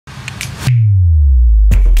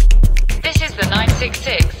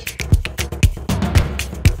666.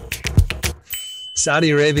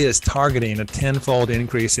 Saudi Arabia is targeting a tenfold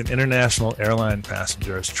increase in international airline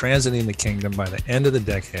passengers transiting the kingdom by the end of the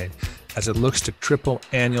decade as it looks to triple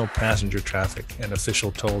annual passenger traffic, an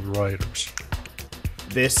official told Reuters.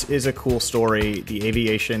 This is a cool story. The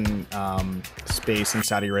aviation space in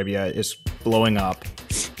Saudi Arabia is blowing up.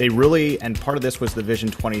 They really, and part of this was the Vision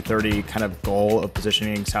 2030 kind of goal of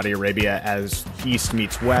positioning Saudi Arabia as East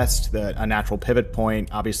meets West, a natural pivot point.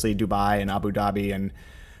 Obviously, Dubai and Abu Dhabi and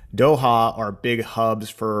Doha are big hubs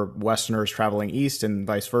for Westerners traveling east and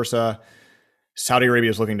vice versa. Saudi Arabia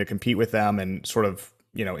is looking to compete with them and sort of,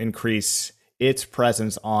 increase its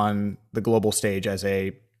presence on the global stage as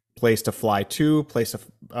a place to fly to, place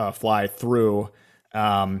to fly through.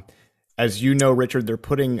 As you know, Richard, they're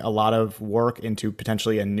putting a lot of work into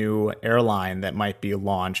potentially a new airline that might be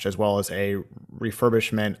launched, as well as a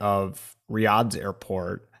refurbishment of Riyadh's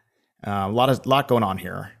airport. A lot going on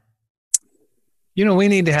here. We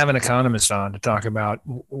need to have an economist on to talk about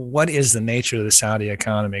what is the nature of the Saudi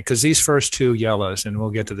economy, because these first two yellows, and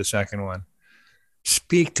we'll get to the second one,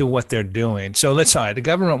 speak to what they're doing. So let's say the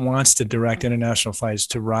government wants to direct international flights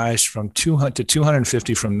to rise from 200 to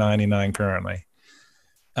 250 from 99 currently.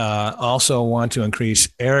 Also want to increase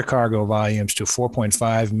air cargo volumes to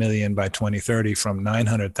 4.5 million by 2030 from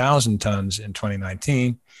 900,000 tons in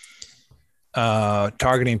 2019.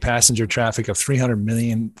 Targeting passenger traffic of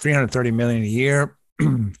 330 million a year.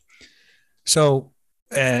 So,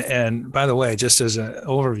 and by the way, just as an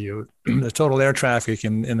overview, the total air traffic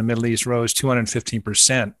in the Middle East rose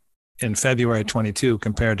 215% in February 22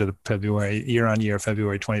 compared to the year-on-year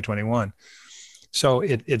February 2021. So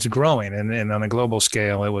it's growing, and on a global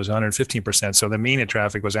scale, it was 115%. So the MENA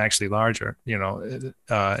traffic was actually larger, in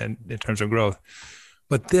terms of growth.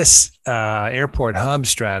 But this airport hub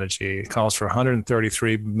strategy calls for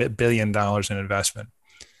 $133 billion in investment.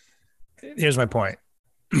 Here's my point.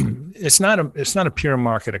 It's not a pure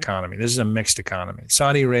market economy. This is a mixed economy.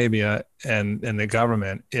 Saudi Arabia and the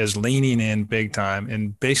government is leaning in big time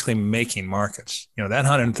and basically making markets. That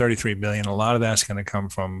 $133 billion, a lot of that's going to come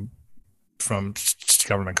from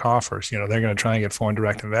government coffers. They're going to try and get foreign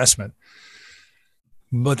direct investment.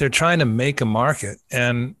 But they're trying to make a market,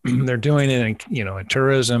 and they're doing it in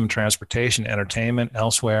tourism, transportation, entertainment,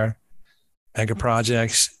 elsewhere, mega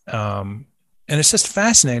projects. And it's just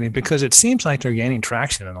fascinating because it seems like they're gaining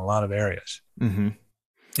traction in a lot of areas. Mm-hmm.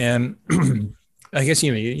 And I guess,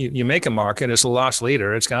 you make a market as a loss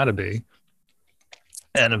leader, it's got to be.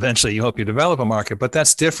 And eventually you hope you develop a market, but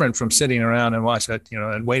that's different from sitting around and watch that,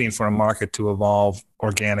 and waiting for a market to evolve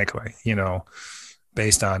organically,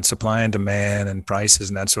 based on supply and demand and prices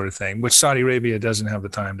and that sort of thing, which Saudi Arabia doesn't have the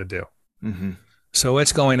time to do. Mm-hmm. So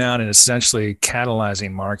it's going out and essentially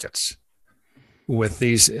catalyzing markets with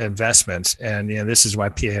these investments. And this is why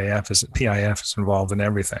PIF is involved in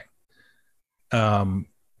everything.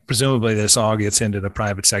 Presumably this all gets into the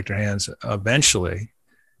private sector hands eventually.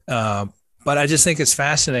 But I just think it's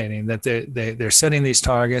fascinating that they're setting these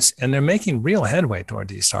targets and they're making real headway toward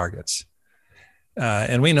these targets.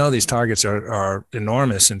 And we know these targets are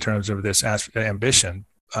enormous in terms of this ambition,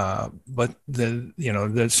 but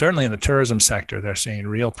certainly in the tourism sector, they're seeing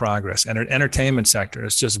real progress. And entertainment sector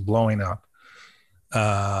is just blowing up,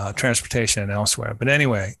 transportation and elsewhere. But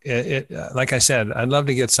anyway, like I said, I'd love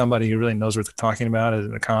to get somebody who really knows what they're talking about as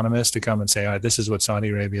an economist to come and say, all right, this is what Saudi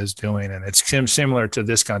Arabia is doing. And it's similar to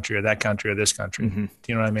this country or that country or this country. Mm-hmm. Do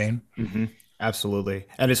you know what I mean? Mm-hmm. Absolutely.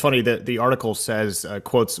 And it's funny that the article says,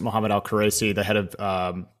 quotes Mohammed Al-Quraisi, the head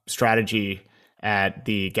of strategy at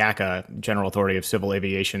the GACA, General Authority of Civil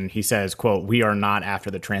Aviation. He says, quote, "We are not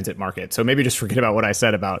after the transit market." So maybe just forget about what I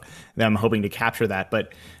said about them hoping to capture that.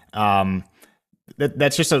 But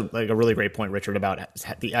that's just a really great point, Richard, about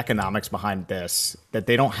the economics behind this, that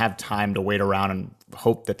they don't have time to wait around and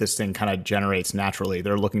hope that this thing kind of generates naturally.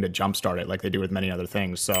 They're looking to jumpstart it like they do with many other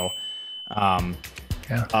things. So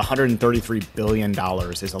 $133 billion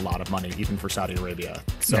is a lot of money, even for Saudi Arabia.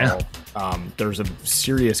 So there's a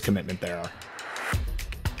serious commitment there.